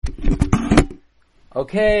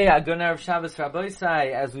Okay, Agunar of Shabbos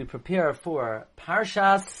Rabboisai, as we prepare for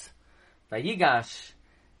Parshas Vayigash,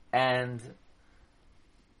 and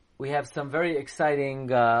we have some very exciting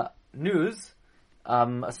news.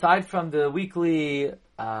 Aside from the weekly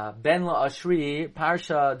Ben La'ashri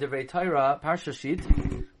Parsha Divrei Torah Parsha sheet,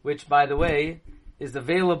 which, by the way, is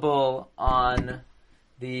available on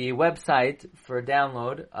the website for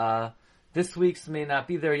download. This week's may not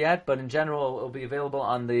be there yet, but in general it will be available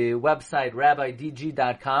on the website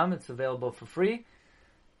rabbidg.com. It's available for free.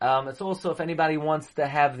 It's also, if anybody wants to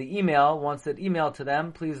have the email, wants it emailed to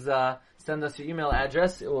them, please send us your email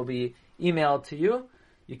address. It will be emailed to you.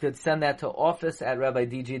 You could send that to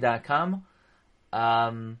office@rabbidg.com.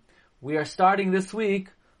 We are starting this week,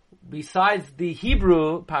 besides the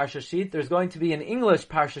Hebrew Parsha sheet, there's going to be an English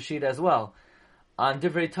Parsha sheet as well, on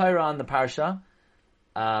Divrei Torah on the Parsha.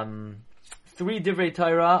 3 Divrei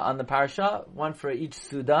Torah on the Parsha, one for each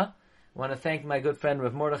Suda. I want to thank my good friend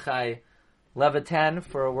Rav Mordechai Levitan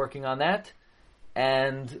for working on that.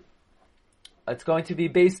 And it's going to be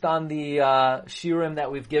based on the shiurim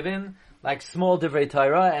that we've given, like small Divrei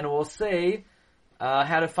Torah, and we'll say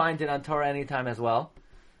how to find it on Torah Anytime as well.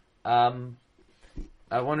 I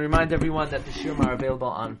want to remind everyone that the shiurim are available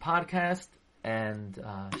on podcast and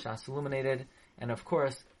Shas Illuminated, and of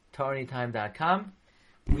course, TorahAnytime.com.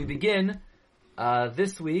 We begin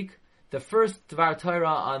this week the first Dvar Torah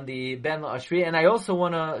on the Ben La'ashri, and I also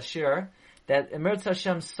want to share that Emertz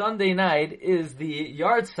Hashem Sunday night is the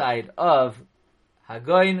yard side of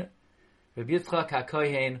Hagoyin Rabbi Yitzchak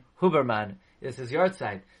HaKohen Huberman. This is yard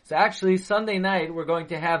side. So actually Sunday night we're going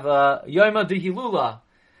to have a Yoma Dehilula.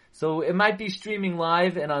 So it might be streaming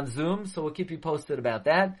live and on Zoom, so we'll keep you posted about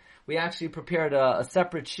that. We actually prepared a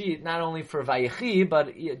separate sheet, not only for Vayechi,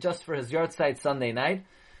 but just for his yard side Sunday night.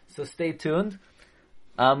 So stay tuned.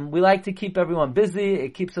 We like to keep everyone busy.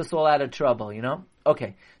 It keeps us all out of trouble, you know?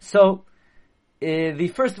 Okay, so the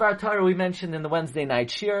first Dvar Torah we mentioned in the Wednesday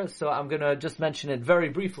night shir, so I'm going to just mention it very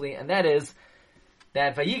briefly, and that is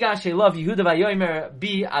that Vayigash Elav Yehuda Vayomer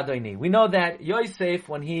Bi Adoni. We know that Yosef,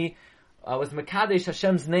 when he was Mekadesh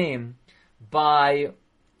Hashem's name by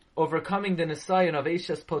overcoming the Nisayon of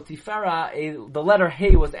Eshes Potifera, the letter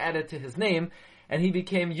Hey was added to his name, and he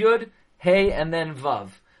became Yud, Hey, and then Vav.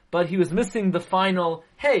 But he was missing the final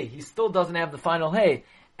Hey. He still doesn't have the final Hey.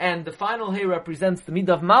 And the final Hey represents the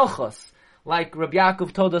Midah of Malchus. Like Rabbi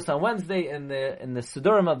Yaakov told us on Wednesday in the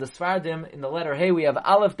Sidurim of the Sfardim, in the letter Hey we have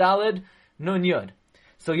Aleph Daled Nun Yud.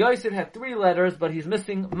 So Yosef had 3 letters, but he's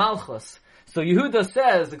missing Malchus. So Yehuda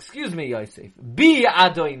says, excuse me, Yosef, Bi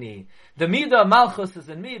Adoini. The Midah of Malchus is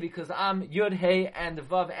in me because I'm Yud, Hey, and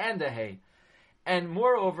Vav, and a Hey. And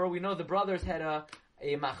moreover, we know the brothers had a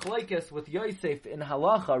machlekes with Yosef in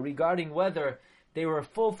halacha regarding whether they were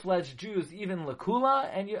full-fledged Jews, even lekula,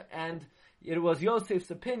 and it was Yosef's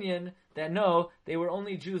opinion that no, they were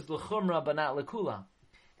only Jews l'chumra but not lekula.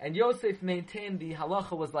 And Yosef maintained the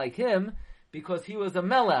halacha was like him because he was a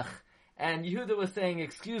melech. And Yehuda was saying,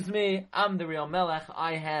 excuse me, I'm the real melech,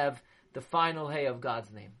 I have the final Hey of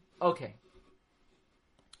God's name. Okay.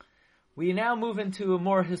 We now move into a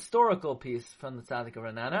more historical piece from the Tzaddik of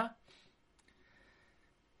Ranana.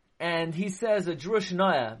 And he says a Drush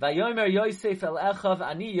Noah, Vayomer Yosef el Echav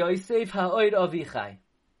ani Yosef ha'oid avichai.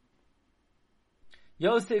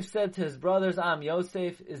 Yosef said to his brothers, I'm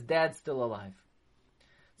Yosef, is dad still alive?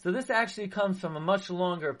 So this actually comes from a much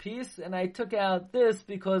longer piece, and I took out this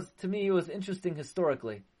because to me it was interesting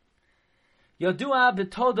historically. Yodua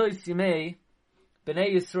b'todos yimei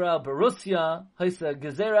b'nei Yisrael b'Russia haisa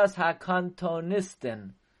gezeras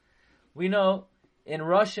hakantonistin. We know in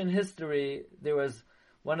Russian history there was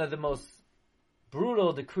one of the most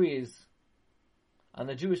brutal decrees on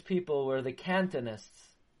the Jewish people were the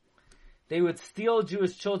Cantonists. They would steal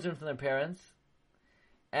Jewish children from their parents,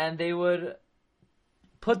 and they would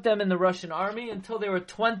put them in the Russian army until they were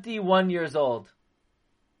 21 years old.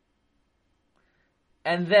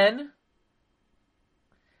 And then,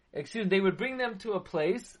 they would bring them to a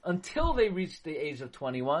place until they reached the age of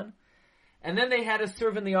 21, and then they had to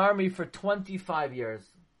serve in the army for 25 years.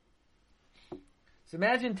 So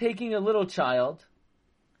imagine taking a little child,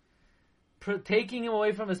 taking him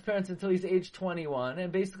away from his parents until he's age 21,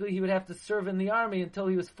 and basically he would have to serve in the army until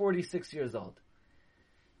he was 46 years old.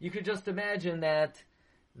 You could just imagine that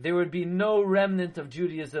there would be no remnant of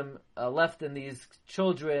Judaism left in these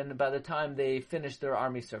children by the time they finished their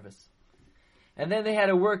army service. And then they had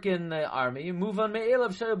to work in the army. They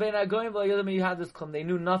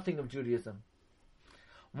knew nothing of Judaism.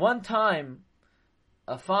 One time,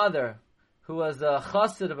 a father who was a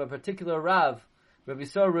chassid of a particular Rav, Rabbi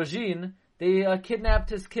Sor Rajin, they kidnapped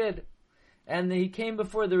his kid. And he came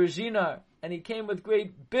before the Regina, and he came with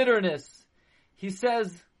great bitterness. He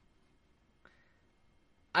says,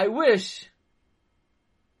 I wish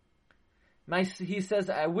my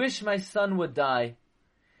son would die.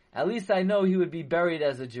 At least I know he would be buried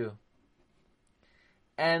as a Jew.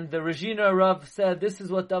 And the Regina Rav said, this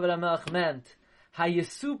is what David HaMelech meant.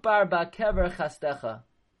 Hayisupar ba'kever chastecha.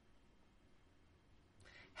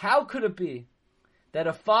 How could it be that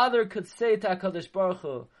a father could say to HaKadosh Baruch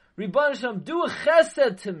Hu, Ribbon Shalom, do a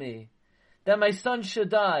chesed to me, that my son should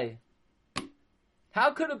die?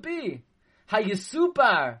 How could it be?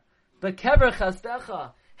 Hayisupar ba'kever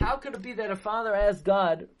chastecha. How could it be that a father asked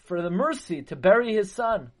God for the mercy to bury his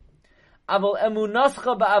son? Avol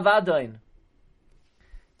emunascha ba'avadoin.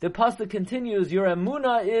 The pasuk continues, your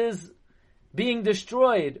emunah is being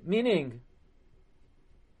destroyed, meaning,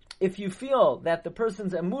 if you feel that the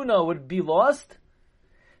person's emunah would be lost,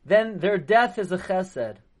 then their death is a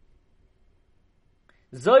chesed.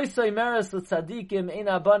 Zoi soimeres l'tzadikim ein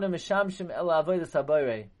abanim mishamshim el avodas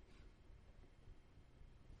haborei.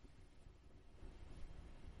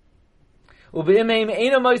 For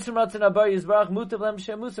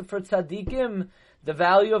tzadikim, the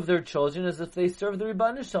value of their children is if they serve the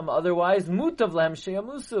Rebbeinu Shalom. Otherwise, mutav lehem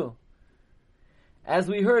sheyamusu. As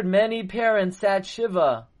we heard, many parents sat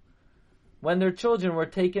Shiva when their children were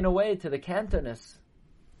taken away to the Cantonus.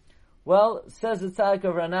 Well, says the Tzaddik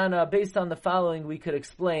of Ranana, based on the following, we could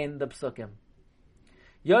explain the psukim.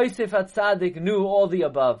 Yosef HaTzadik knew all the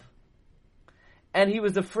above, and he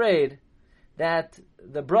was afraid that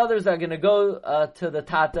the brothers are going to go to the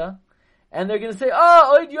Tata, and they're going to say,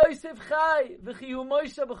 "Oh, Oid Yosef Chai, v'chihu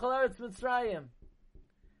Moshe b'chol Eretz Mitzrayim."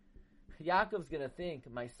 Yaakov's going to think,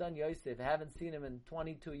 my son Yosef, I haven't seen him in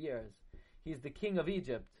 22 years. He's the king of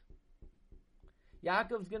Egypt.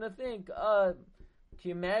 Yaakov's going to think, can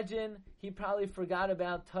you imagine? He probably forgot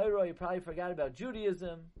about Torah, he probably forgot about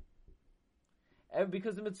Judaism.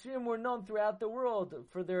 Because the Mitzrayim were known throughout the world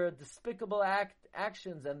for their despicable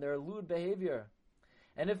actions and their lewd behavior.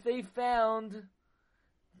 And if they found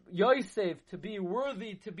Yosef to be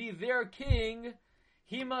worthy to be their king,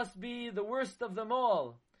 he must be the worst of them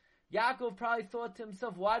all. Yaakov probably thought to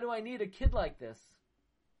himself, why do I need a kid like this?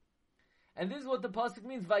 And this is what the pasuk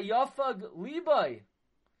means, Vayafag Libai.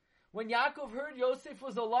 When Yaakov heard Yosef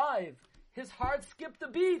was alive, his heart skipped a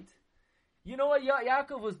beat. You know what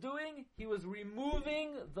Yaakov was doing? He was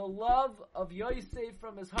removing the love of Yosef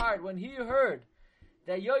from his heart. When he heard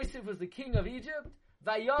that Yosef was the king of Egypt,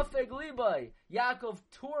 Vayafeg Libai, Yaakov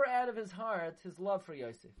tore out of his heart his love for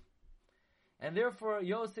Yosef. And therefore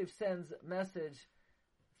Yosef sends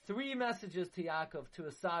three messages to Yaakov to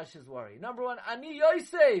assuage his worry. Number one, Ani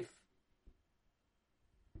Yosef!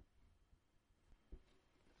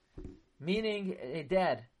 Meaning, hey,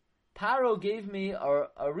 Dad, Paro gave me a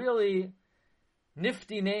really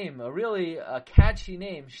nifty name, a really catchy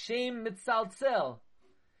name, Shem Mitzaltzel,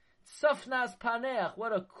 Safnas Paneach,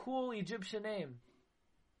 what a cool Egyptian name.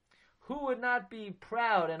 Who would not be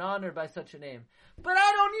proud and honored by such a name? But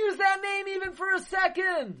I don't use that name even for a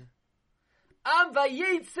second. Am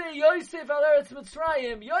Vayetze Yosef al Eretz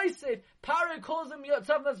Mitzrayim. Yosef, Paro calls him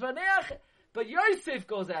Safnas Paneach, but Yosef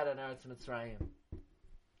goes out on Eretz Mitzrayim.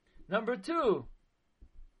 Number two,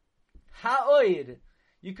 Ha'oid.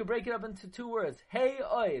 You could break it up into two words. Hey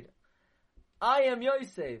oid. I am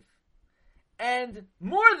Yosef. And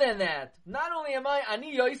more than that, not only am I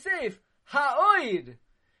Ani Yosef, Ha'oid.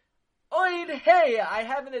 Oid hey. I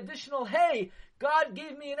have an additional hey. God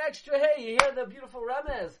gave me an extra hey. You hear the beautiful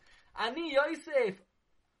remez. Ani Yosef.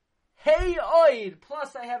 Hey oid.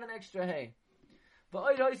 Plus I have an extra hey.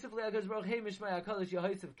 V'oid Yosef le'akadosh baruch hey mishmai hakadosh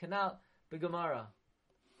Yosef kanal be'gemara.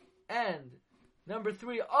 And number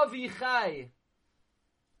three, Avichai.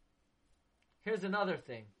 Here's another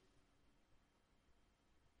thing.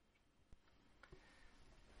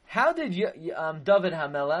 How did David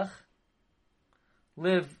HaMelech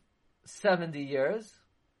live 70 years?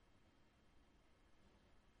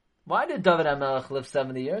 Why did David HaMelech live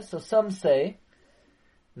 70 years? So some say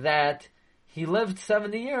that he lived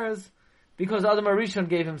 70 years because Adam HaRishon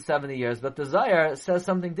gave him 70 years. But the Zohar says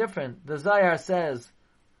something different. The Zohar says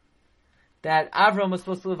that Avram was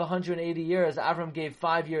supposed to live 180 years. Avram gave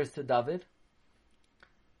 5 years to David.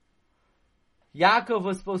 Yaakov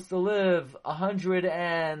was supposed to live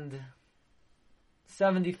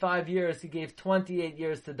 175 years. He gave 28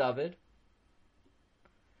 years to David.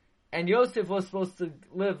 And Yosef was supposed to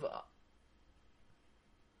live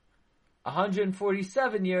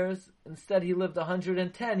 147 years. Instead, he lived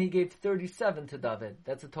 110. He gave 37 to David.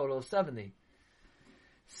 That's a total of 70.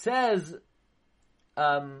 Says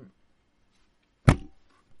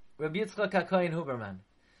Rabbi Yitzchak HaKohen Huberman.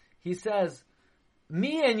 He says,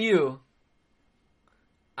 me and you,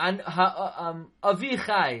 And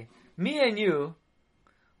Avichai, me and you,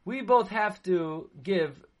 we both have to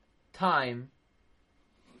give time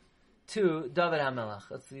to David HaMelech.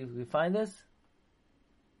 Let's see if we find this.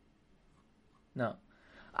 No.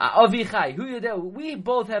 Avichai, who you there? We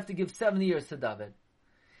both have to give 70 years to David.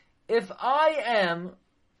 If I am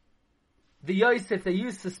the Yosef that you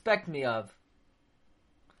suspect me of,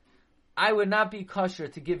 I would not be kosher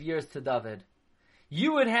to give years to David.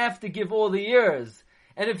 You would have to give all the years.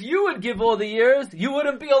 And if you would give all the years, you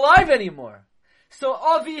wouldn't be alive anymore. So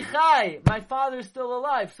Avichai, my father's still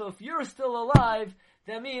alive. So if you're still alive,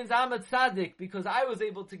 that means I'm a tzaddik because I was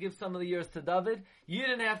able to give some of the years to David. You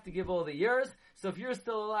didn't have to give all the years. So if you're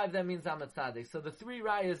still alive, that means I'm a tzaddik. So the three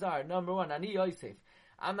rayas are, number one, Ani Yosef.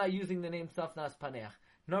 I'm not using the name Safnas Paneach.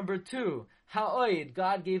 Number two, Ha'oid,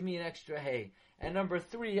 God gave me an extra hay. And number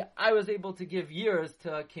three, I was able to give years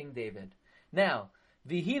to King David. Now,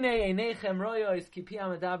 Vihine einechem royos kipi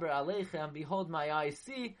amedaber aleichem. Behold, my eyes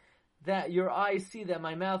see that your eyes see that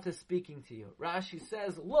my mouth is speaking to you. Rashi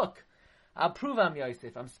says, look, I'll prove I'm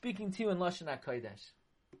Yosef. I'm speaking to you in Lashon HaKodesh.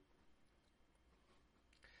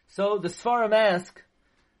 So the Sfarim ask,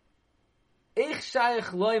 Ich shaykh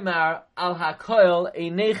loymar al hakoil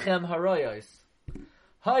einechem haroyos.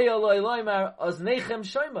 Haya loy loymar az nechem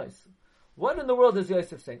shoymos. What in the world is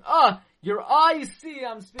Yosef saying? Your eyes see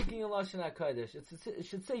I'm speaking in Lashon HaKodesh. It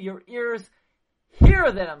should say your ears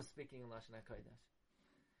hear that I'm speaking in Lashon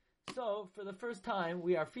HaKodesh. So, for the first time,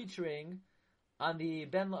 we are featuring on the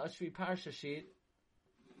Ben La'ashri Parsha sheet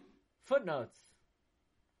footnotes.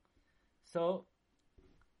 So,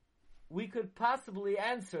 we could possibly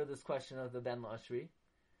answer this question of the Ben La'ashri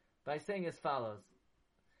by saying as follows.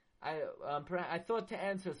 I thought to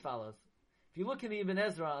answer as follows. If you look in the Ibn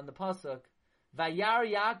Ezra on the pasuk, Vayar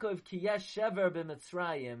Yaakov ki yesh shever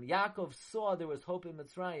b'Mitzrayim. Yaakov saw there was hope in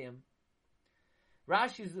Mitzrayim.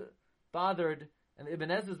 Rashi's bothered, and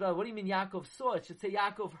Ibn Ezra's bothered. What do you mean Yaakov saw? It should say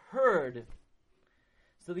Yaakov heard.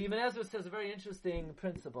 So the Ibn Ezra says a very interesting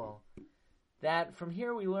principle, that from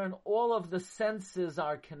here we learn all of the senses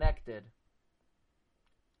are connected.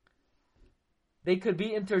 They could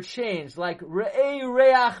be interchanged, like Re'ei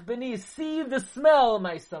Reach B'ni, see the smell,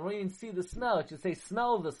 my son. What do you mean see the smell? It should say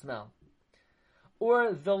smell the smell.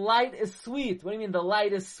 Or the light is sweet. What do you mean the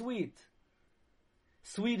light is sweet?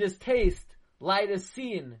 Sweet is taste, light is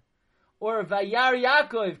seen. Or Vayar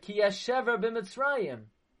Yaakov ki yesh shever b'Mitzrayim.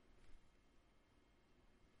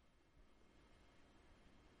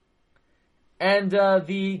 And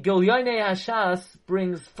the Gilyonei Hashas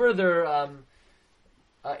brings further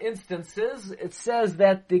instances. It says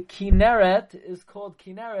that the Kinneret is called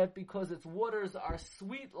Kinneret because its waters are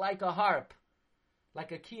sweet like a harp,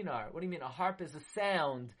 like a kinar. What do you mean? A harp is a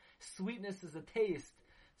sound. Sweetness is a taste.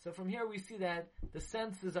 So from here we see that the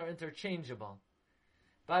senses are interchangeable.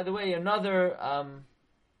 By the way, another,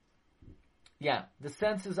 the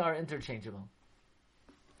senses are interchangeable.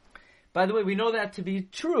 By the way, we know that to be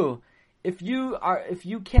true. If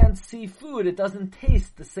you can't see food, it doesn't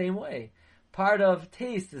taste the same way. Part of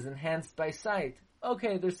taste is enhanced by sight.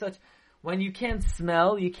 Okay, when you can't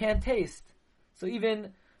smell, you can't taste. So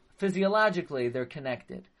even physiologically, they're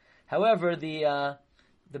connected. However, the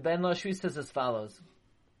Ben Lashri says as follows.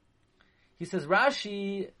 He says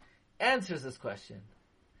Rashi answers this question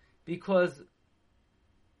because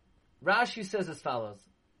Rashi says as follows.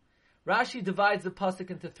 Rashi divides the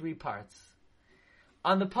pasuk into three parts.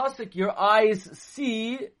 On the pasuk, your eyes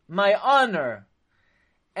see my honor.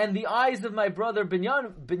 And the eyes of my brother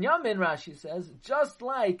Binyamin, Rashi says, just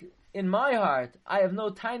like in my heart, I have no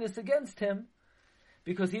tinus against him,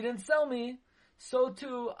 because he didn't sell me, so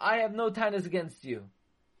too, I have no tinus against you.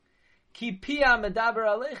 Ki pia medaber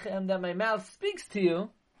aleichem, that my mouth speaks to you,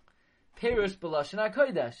 perish b'lashon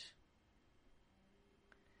HaKodesh.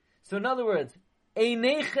 So in other words,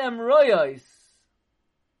 einechem royos,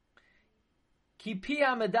 ki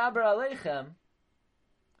pia medaber aleichem,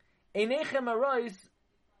 einechem royos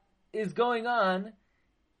is going on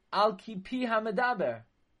al kipi hamedaber.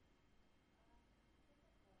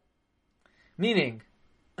 Meaning,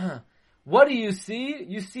 what do you see?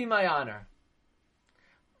 You see my honor.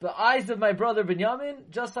 The eyes of my brother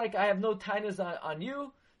Binyamin, just like I have no tinus on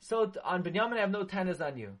you, so on Binyamin I have no tinus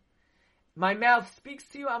on you. My mouth speaks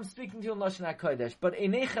to you, I'm speaking to you in Lashon HaKodesh. But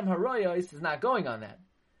einechem haroyos is not going on that.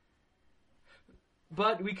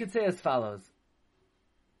 But we could say as follows.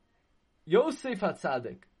 Yosef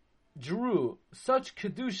HaTzadik drew such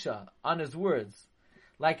kedusha on his words,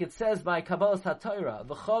 like it says by Kabbalas HaTorah,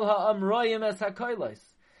 v'chol ha'am royim es hakolos.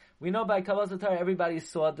 We know by Kabbalas HaTorah everybody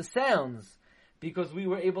saw the sounds, because we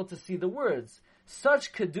were able to see the words.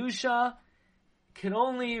 Such kedusha can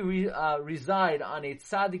only reside on a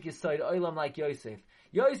tzaddik yesod olam like Yosef.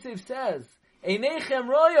 Yosef says, Einechem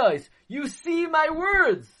royos, you see my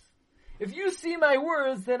words. If you see my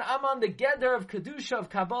words, then I'm on the geder of Kedusha, of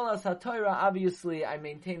Kabbalah HaTorah. Obviously, I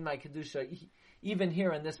maintain my Kedusha even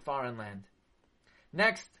here in this foreign land.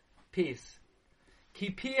 Next piece.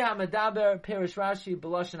 Ki pi ha-medaber perish Rashi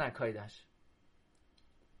b'loshen ha-kodesh.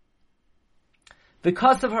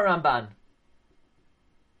 Because of her Ramban.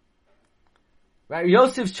 Right?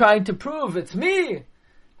 Yosef's trying to prove, it's me,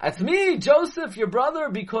 Joseph, your brother,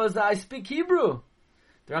 because I speak Hebrew.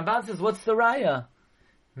 The Ramban says, what's the raya?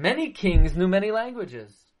 Many kings knew many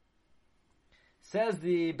languages. Says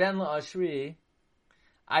the Ben La'ashri,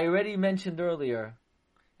 I already mentioned earlier,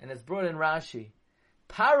 and it's brought in Rashi,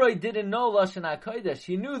 Paroi didn't know Lashon HaKodesh.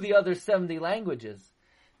 He knew the other 70 languages.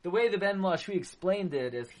 The way the Ben La'ashri explained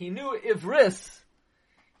it is, he knew Ivris,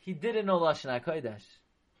 he didn't know Lashon HaKodesh.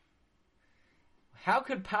 How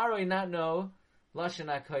could Paroi not know Lashon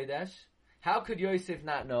HaKodesh? How could Yosef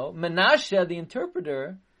not know? Menashe, the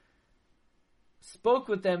interpreter, spoke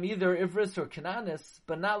with them either Ivris or Canaanis,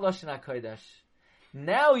 but not Lashon HaKodesh.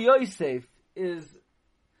 Now Yosef is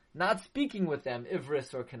not speaking with them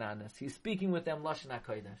Ivris or Canaanis. He's speaking with them Lashon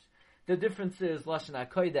HaKodesh. The difference is Lashon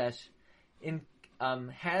HaKodesh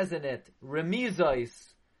has in it remizos,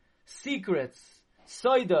 secrets,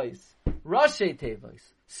 soidos, Rashi Tevos,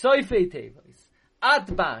 Soifei Tevos,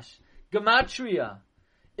 Atbash, Gematria.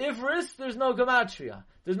 Ivris, there's no Gematria.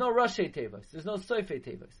 There's no Rashi Tevos. There's no Soifei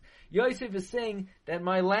Tevos. Yosef is saying that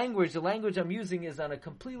my language, the language I'm using, is on a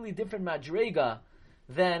completely different madrega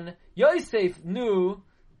than Yosef knew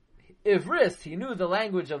Ivris. He knew the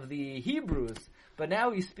language of the Hebrews, but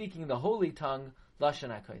now he's speaking the holy tongue, Lashon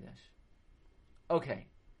HaKodesh. Okay,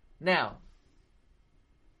 now,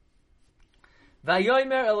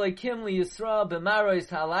 Vayomer Elokim li Yisrael b'maros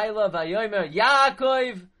halayla. Vayomer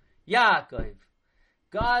Yaakov, Yaakov.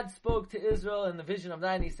 God spoke to Israel in the vision of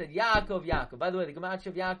night, and He said, Yaakov, Yaakov. By the way, the Gematria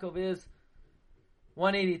of Yaakov is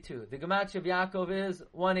 182. The Gematria of Yaakov is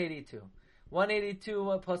 182.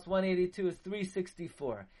 182 plus 182 is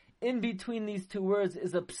 364. In between these two words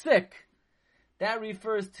is a psik. That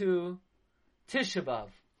refers to Tisha B'Av.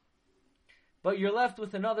 But you're left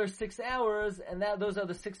with another 6 hours, and those are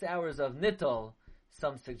the 6 hours of Nitol,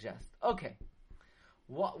 some suggest. Okay.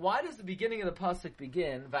 Why does the beginning of the pasuk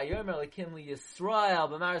begin? Vayomer Elokim li Yisrael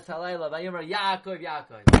b'maros halayla. Vayomer Yaakov,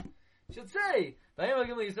 Yaakov. It should say Vayomer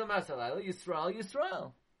Elokim li Yisrael b'maros halayla. Yisrael,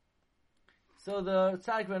 Yisrael. So the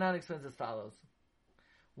Tzaddik Ranan explains as follows.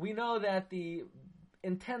 We know that the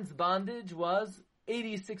intense bondage was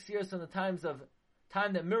 86 years from the time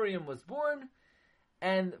that Miriam was born,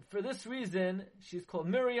 and for this reason she's called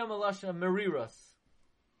Miriam Elasha Meriros.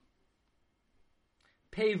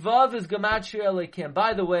 Peivav is Gematria Elokim.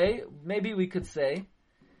 By the way, maybe we could say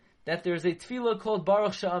that there's a tefillah called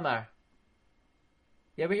Baruch She'amar.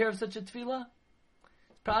 You ever hear of such a tefillah?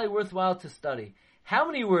 It's probably worthwhile to study. How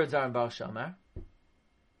many words are in Baruch She'amar?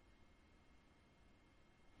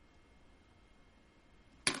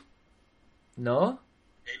 No?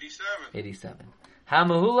 87.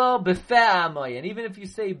 Hamahulo B'feh Amoy. And even if you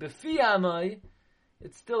say B'fi Amoy,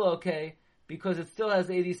 it's still okay, because it still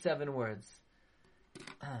has 87 words.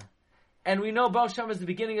 And we know Baruch She'amar is the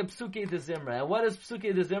beginning of Psukei de Zimra. And what is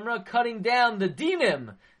Psukei de Zimra? Cutting down the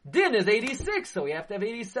dinim. Din is 86, so we have to have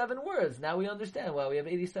 87 words. Now we understand why we have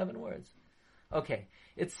 87 words. Okay.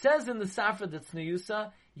 It says in the Safra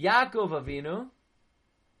Tzniusa, Yaakov Avinu,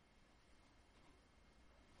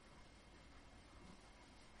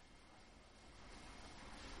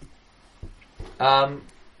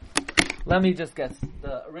 let me just get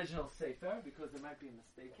the original Sefer, because there might be a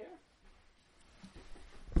mistake here.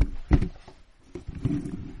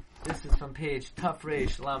 This is from page Taf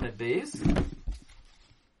Reish Lamed Beis.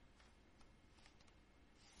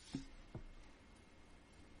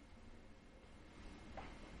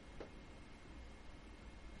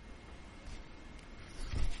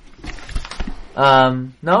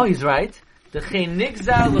 No, he's right. The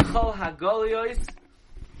Nigzar L'chol Hagoliyos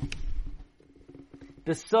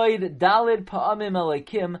B'soid Dalid Pa'amim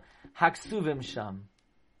Elokim Haksuvim Sham.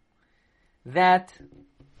 That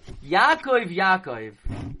Yaakov.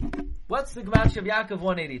 What's the Gematria of Yaakov?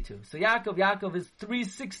 182. So Yaakov is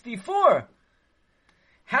 364.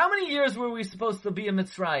 How many years were we supposed to be in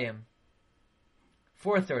Mitzrayim?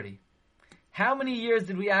 430. How many years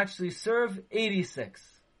did we actually serve? 86.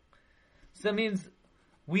 So that means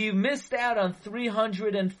we missed out on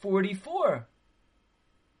 344.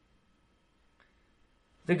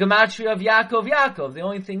 The Gematria of Yaakov. The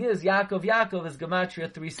only thing is, Yaakov is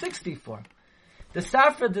Gematria 364. The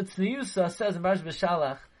Safra Tzniusa says in Baruch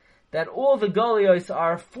B'Shalach that all the Golios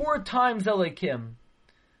are 4 times Elokim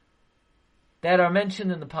that are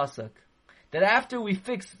mentioned in the Pasuk. That after we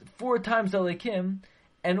fix 4 times Elokim,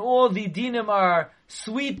 and all the dinim are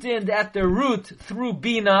sweetened at their root through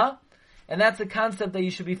Bina, and that's a concept that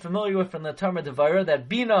you should be familiar with from the Talmud Devarim, that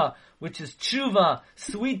Bina, which is tshuva,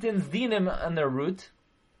 sweetens dinim on their root.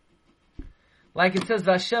 Like it says,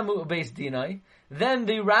 Vashemu ubeis dinai. Then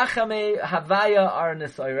the Rachame Havaya are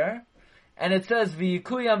Nisoirer. And it says,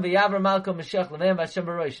 V'yikuyam v'yavra malko Mashiach leveim v'Hashem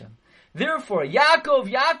b'rosham. Therefore, Yaakov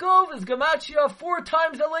is Gematria 4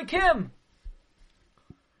 times Elokim.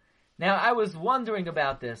 Now, I was wondering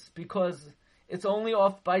about this, because it's only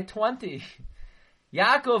off by 20.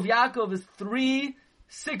 Yaakov is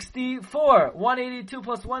 364. 182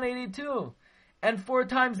 plus 182. And 4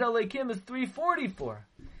 times Elokim is 344.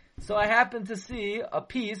 So I happened to see a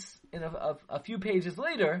piece in a few pages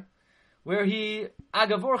later where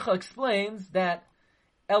Agavorcha explains that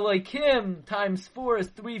Elokim times 4 is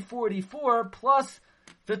 344 plus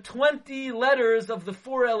the 20 letters of the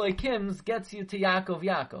 4 Elokims gets you to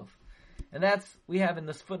Yaakov. And that's, we have in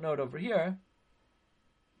this footnote over here.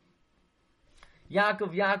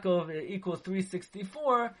 Yaakov equals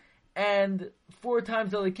 364, and 4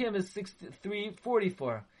 times Elokim is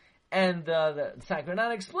 344. And the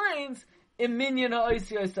Sakranan explains, in minyan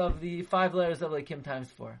ha'oisios of the 5 letters of Elokim times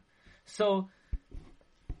 4. So,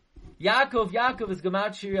 Yaakov is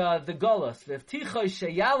Gematria, the Golos. V'evtichoi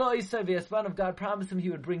sheyala oisai v'yaspan of God promised him he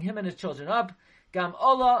would bring him and his children up. Gam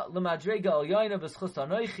ola l'madrega al yoina v'schus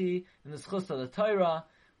anoichi, in the schus of the Torah.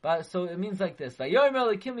 So it means like this.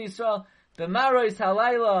 Vayomer Elokim Yisrael, b'marois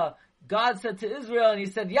halayla, God said to Israel, and he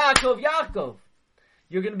said, Yaakov,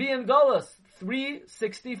 you're going to be in Golos.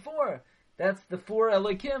 364. That's the 4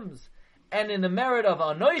 Elokims. And in the merit of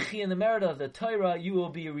Anoichi, in the merit of the Torah, you will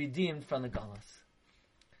be redeemed from the Galus.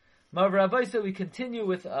 Mar Rabbeisa, we continue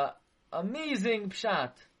with an amazing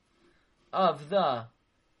pshat of the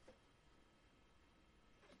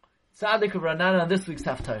Tzaddik of Ranana on this week's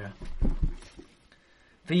Haftarah.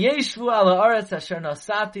 V'yeshvu ala aretz asher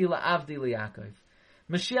nasati la'avdi li'Yakov.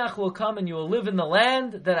 Mashiach will come and you will live in the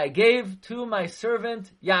land that I gave to my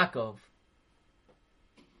servant Yaakov.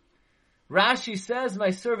 Rashi says,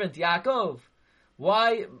 my servant Yaakov.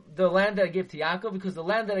 Why the land that I gave to Yaakov? Because the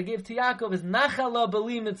land that I gave to Yaakov is Nachala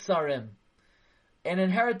B'li Mitzarim, an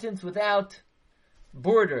inheritance without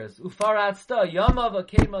borders. Ufaratzta Yamav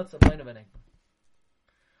Akemot Zabayna V'Nekba.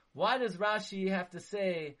 Why does Rashi have to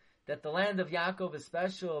say that the land of Yaakov is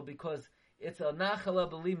special? Because it's a Nachala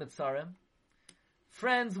B'li Mitzarim.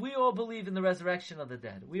 Friends, we all believe in the resurrection of the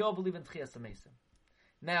dead. We all believe in Tchias HaMesim.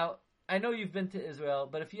 Now, I know you've been to Israel,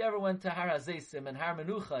 but if you ever went to Har HaZeisim and Har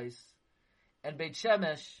Menuchais and Beit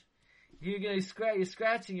Shemesh, you're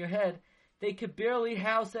scratching your head. They could barely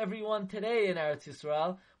house everyone today in Eretz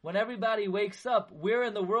Yisrael. When everybody wakes up, where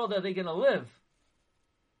in the world are they going to live?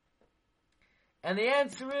 And the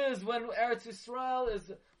answer is, when Eretz Yisrael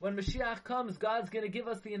when Mashiach comes, God's going to give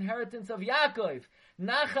us the inheritance of Yaakov.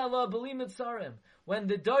 Nachala B'li Mitzarim. When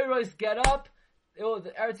the Doiros get up,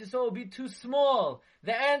 the Eretz Yisrael will be too small.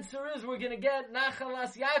 The answer is we're going to get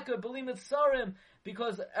Nachalas Yaakov B'li Mitzarim,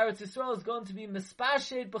 because Eretz Yisrael is going to be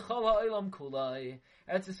Mispashet B'chol Ha'olam Kulai.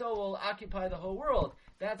 Eretz Yisrael will occupy the whole world.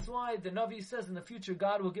 That's why the Navi says in the future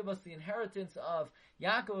God will give us the inheritance of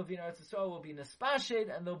Yaakov. In Eretz Yisrael will be Mispashet,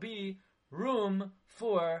 and there'll be room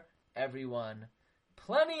for everyone.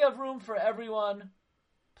 Plenty of room for everyone.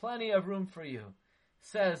 Plenty of room for you.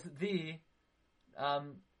 Says the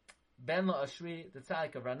Ben Lo Ashri, the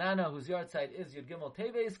Tzaddik of Ranana, whose yard site is Yud Gimel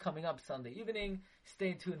Teves, coming up Sunday evening.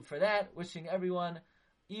 Stay tuned for that. Wishing everyone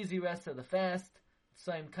easy rest of the fast,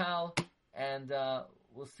 Tzayim Kal, and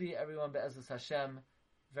we'll see everyone Be'ezus Hashem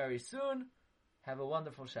very soon. Have a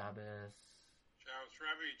wonderful Shabbos. Shabbos,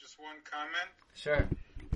 Rabbi, just one comment. Sure.